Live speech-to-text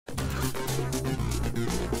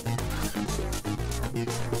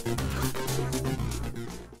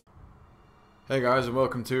Hey guys, and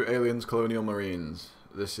welcome to Aliens Colonial Marines.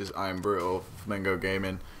 This is IRNBRUTAL, Flamingo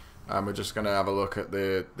Gaming, and we're just going to have a look at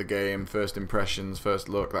the game, first impressions, first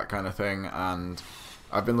look, that kind of thing. And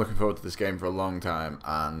I've been looking forward to this game for a long time,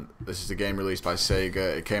 and this is a game released by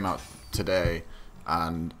Sega. It came out today,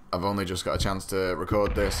 and I've only just got a chance to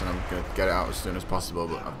record this, and I'm going to get it out as soon as possible,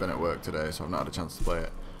 but I've been at work today, so I've not had a chance to play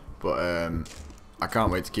it. But I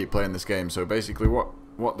can't wait to keep playing this game. So basically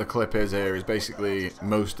what the clip is here is basically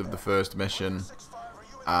most of the first mission,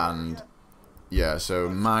 and yeah, so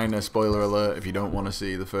minor spoiler alert if you don't want to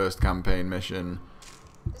see the first campaign mission,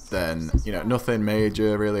 then you know nothing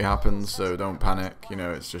major really happens, so don't panic. You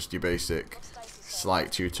know, it's just your basic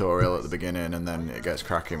slight tutorial at the beginning, and then it gets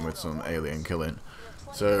cracking with some alien killing.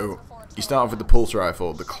 So you start off with the pulse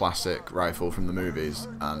rifle, the classic rifle from the movies,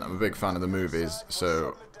 and I'm a big fan of the movies,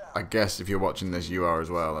 so I guess if you're watching this you are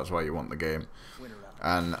as well. That's why you want the game.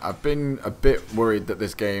 And I've been a bit worried that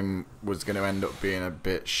this game was going to end up being a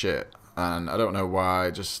bit shit, and I don't know why.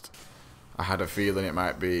 Just I had a feeling it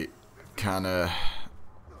might be kind of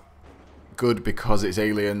good because it's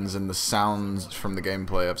aliens, and the sounds from the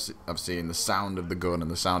gameplay I've seen, the sound of the gun and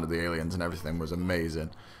the sound of the aliens and everything was amazing,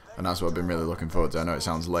 and that's what I've been really looking forward to. I know it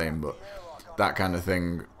sounds lame, but that kind of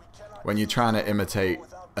thing, when you're trying to imitate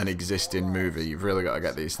an existing movie, you've really got to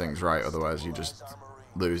get these things right, otherwise you just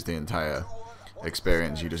lose the entire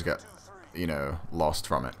experience. You just get, you know, lost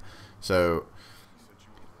from it. So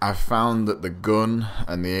I've found that the gun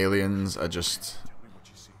and the aliens are just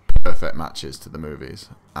perfect matches to the movies,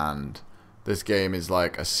 and this game is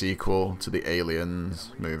like a sequel to the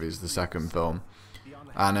Aliens movies, the second film,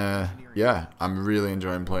 and yeah, I'm really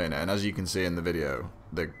enjoying playing it. And as you can see in the video,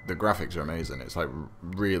 the graphics are amazing. It's like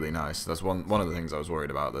really nice. That's one of the things I was worried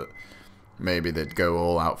about, that maybe they'd go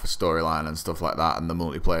all out for storyline and stuff like that, and the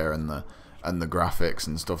multiplayer and the graphics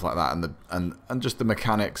and stuff like that, and just the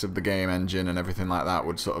mechanics of the game engine and everything like that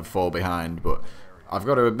would sort of fall behind. But I've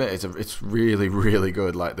got to admit, it's really, really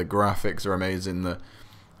good. Like, the graphics are amazing.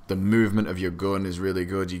 The movement of your gun is really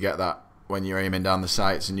good. You get that when you're aiming down the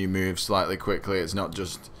sights and you move slightly quickly. It's not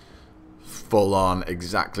just full on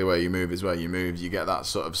exactly where you move is where you move. You get that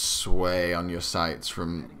sort of sway on your sights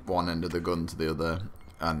from one end of the gun to the other,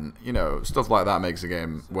 and you know, stuff like that makes the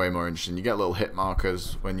game way more interesting. You get little hit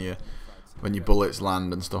markers when your bullets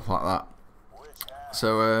land and stuff like that.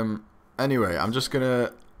 So anyway, I'm just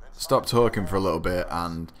gonna stop talking for a little bit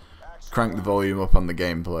and crank the volume up on the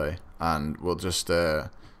gameplay, and we'll just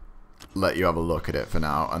let you have a look at it for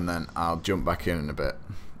now, and then I'll jump back in a bit.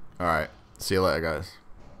 Alright, see you later guys.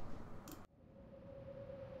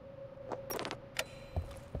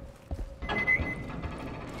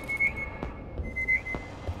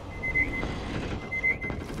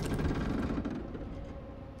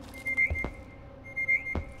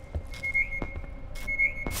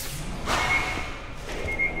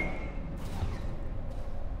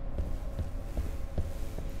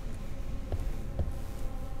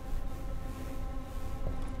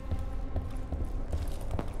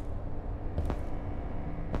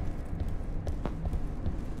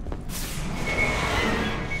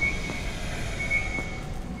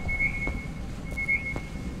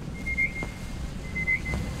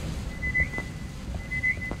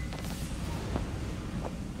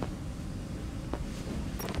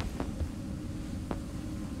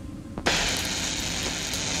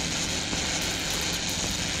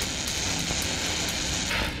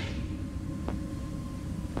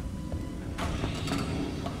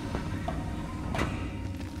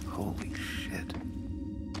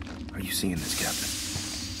 Are you seeing this, Captain?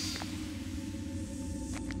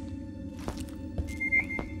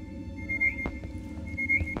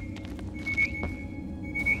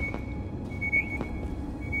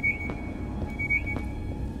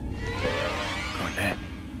 Garnett.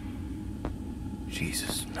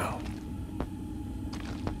 Jesus, no.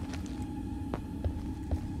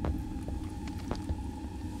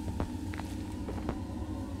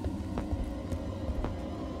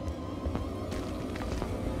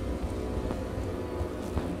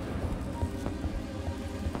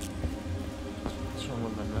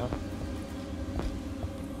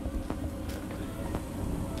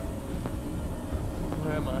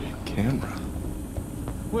 Where am I? Camera.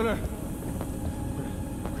 Winner!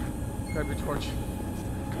 Grab your torch.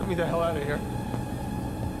 Get me the hell out of here.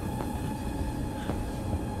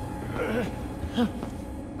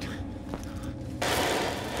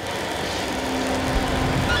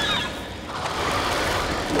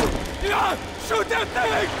 Shoot that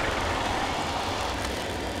thing!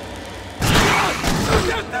 Shoot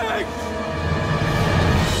that thing!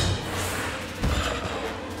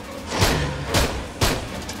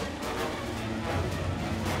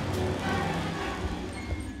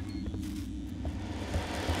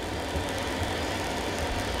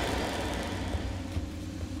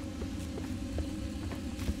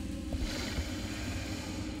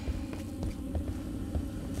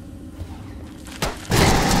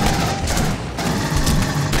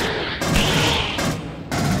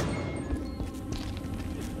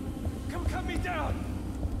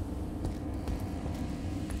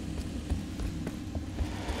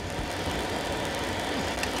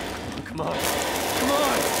 Come on. Come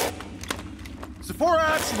on! Sephora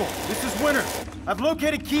Actual, this is Winter. I've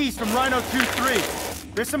located keys from Rhino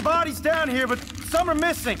 2-3. There's some bodies down here, but some are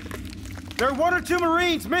missing. There are 1 or 2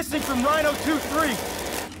 Marines missing from Rhino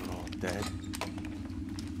 2-3. All dead.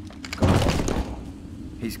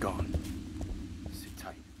 Gone. He's gone. Sit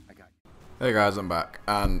tight. I got you. Hey guys, I'm back,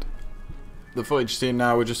 and the footage seen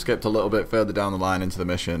now, we just skipped a little bit further down the line into the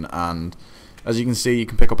mission, and as you can see, you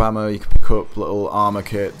can pick up ammo, you can pick up little armor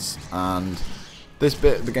kits, and this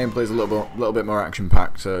bit, the gameplay is a little bit more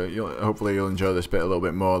action-packed, so hopefully you'll enjoy this bit a little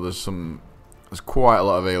bit more. There's quite a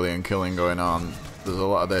lot of alien killing going on. There's a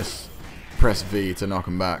lot of this press V to knock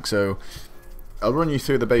them back. So I'll run you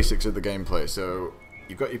through the basics of the gameplay. So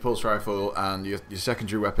you've got your pulse rifle, and your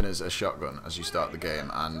secondary weapon is a shotgun as you start the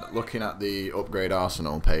game. And looking at the upgrade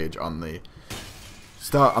arsenal page on the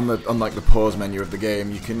like the pause menu of the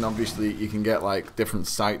game, you can get like different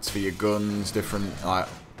sights for your guns, different like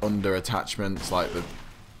under attachments, like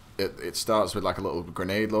it starts with like a little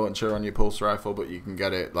grenade launcher on your pulse rifle, but you can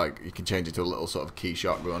get it like you can change it to a little sort of key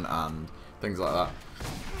shotgun and things like that.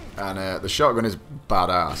 And the shotgun is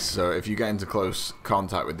badass, so if you get into close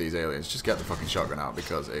contact with these aliens, just get the fucking shotgun out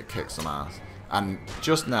because it kicks some ass. And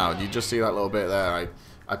just now, you just see that little bit there,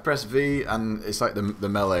 I press V and it's like the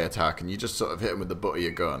melee attack, and you just sort of hit them with the butt of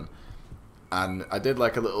your gun. And I did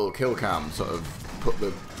like a little kill cam, sort of put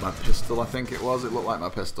my pistol, I think it looked like my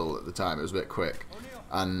pistol at the time, it was a bit quick,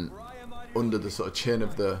 and under the sort of chin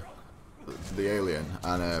of the alien,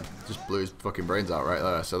 and just blew his fucking brains out right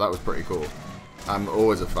there, so that was pretty cool. I'm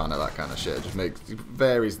always a fan of that kind of shit. It just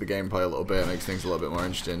varies the gameplay a little bit, makes things a little bit more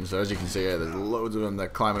interesting. So as you can see here, there's loads of them, they're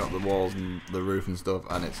climbing up the walls and the roof and stuff,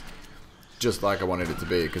 and it's just like I wanted it to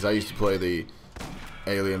be, because I used to play the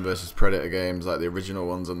Alien vs Predator games, like the original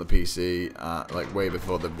ones on the PC, like way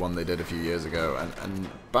before the one they did a few years ago, and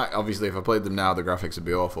back, obviously if I played them now the graphics would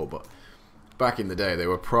be awful, but back in the day they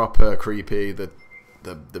were proper creepy. The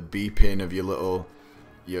beeping of your little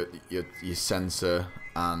your sensor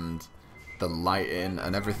and the lighting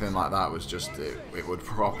and everything like that was just, it would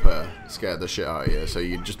proper scare the shit out of you. So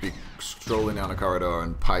you'd just be strolling down a corridor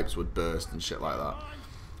and pipes would burst and shit like that.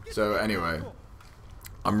 So anyway,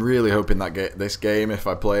 I'm really hoping that this game, if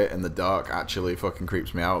I play it in the dark, actually fucking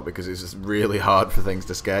creeps me out, because it's just really hard for things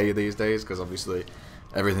to scare you these days, because obviously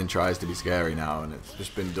everything tries to be scary now, and it's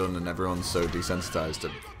just been done, and everyone's so desensitized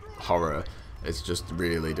to horror. It's just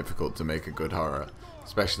really difficult to make a good horror,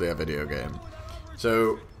 especially a video game.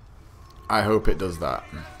 So I hope it does that.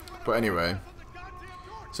 But anyway,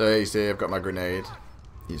 so here you see I've got my grenade.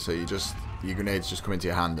 So your grenades just come into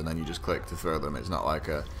your hand and then you just click to throw them. It's not like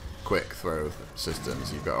a quick throw system,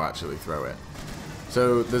 so you've got to actually throw it.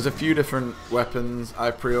 So there's a few different weapons I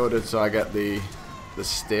pre-ordered. So I get the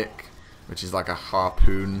stick, which is like a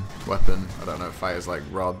harpoon weapon. I don't know, it fires like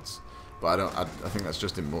rods, but I think that's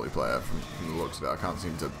just in multiplayer from the looks of it. I can't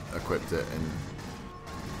seem to equip it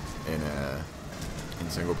in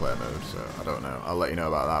single player mode, so I don't know. I'll let you know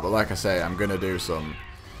about that. But like I say, I'm gonna do some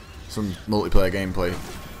multiplayer gameplay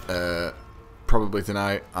probably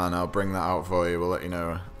tonight, and I'll bring that out for you. We'll let you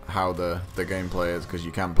know how the gameplay is, because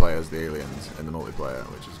you can play as the aliens in the multiplayer,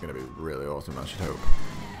 which is going to be really awesome, I should hope.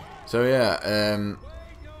 So yeah,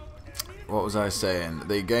 what was I saying?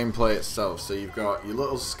 The gameplay itself, so you've got your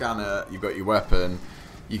little scanner, you've got your weapon,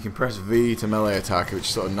 you can press V to melee attack,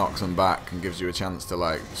 which sort of knocks them back and gives you a chance to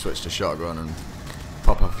like switch to shotgun and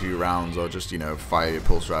pop a few rounds, or just, you know, fire your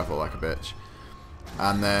pulse rifle like a bitch.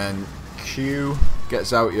 And then Q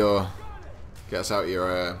gets out your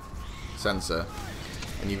sensor,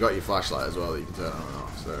 and you've got your flashlight as well that you can turn on and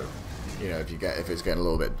off. So, you know, if it's getting a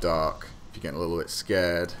little bit dark, if you're getting a little bit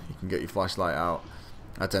scared, you can get your flashlight out.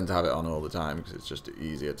 I tend to have it on all the time because it's just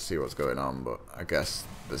easier to see what's going on, but I guess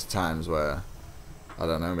there's times where, I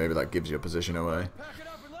don't know, maybe that gives your position away.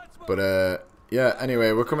 But yeah,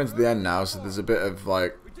 anyway, we're coming to the end now, so there's a bit of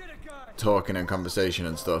like talking and conversation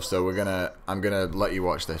and stuff, so I'm gonna let you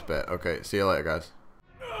watch this bit. Okay, see you later, guys.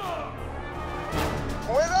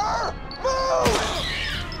 Winner! Move!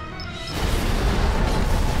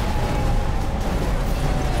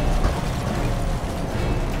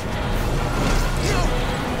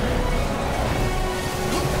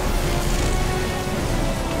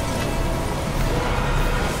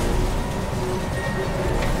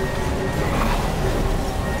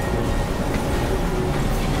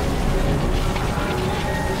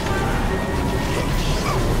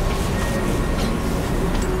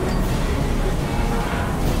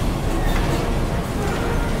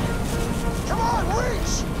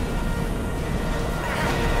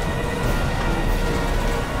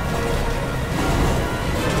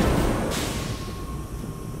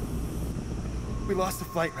 lost the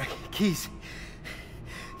flight wreck. Keys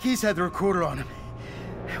had the recorder on him.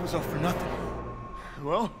 It was all for nothing.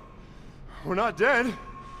 Well, we're not dead.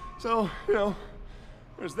 So, you know,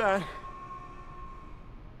 there's that.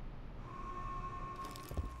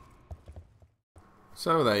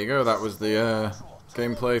 So there you go, that was the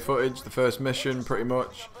gameplay footage, the first mission pretty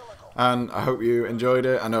much, and I hope you enjoyed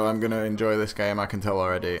it. I know I'm going to enjoy this game, I can tell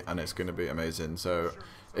already, and it's going to be amazing. So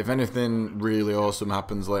if anything really awesome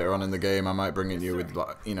happens later on in the game, I might bring it you with,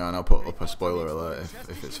 like, you know, and I'll put up a spoiler alert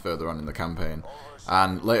if it's further on in the campaign.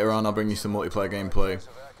 And later on I'll bring you some multiplayer gameplay.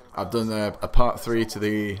 I've done a part 3 to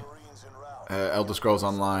the Elder Scrolls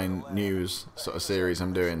Online news sort of series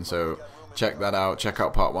I'm doing, so check that out, check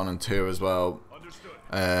out part 1 and 2 as well.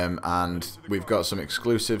 And we've got some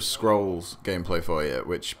exclusive Scrolls gameplay for you,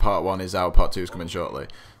 which part 1 is out, part 2 is coming shortly.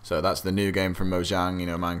 So that's the new game from Mojang, you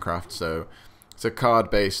know, Minecraft. So it's a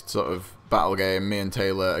card-based sort of battle game, me and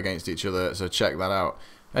Taylor against each other, so check that out.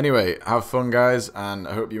 Anyway, have fun guys, and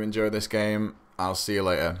I hope you enjoy this game. I'll see you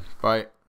later. Bye.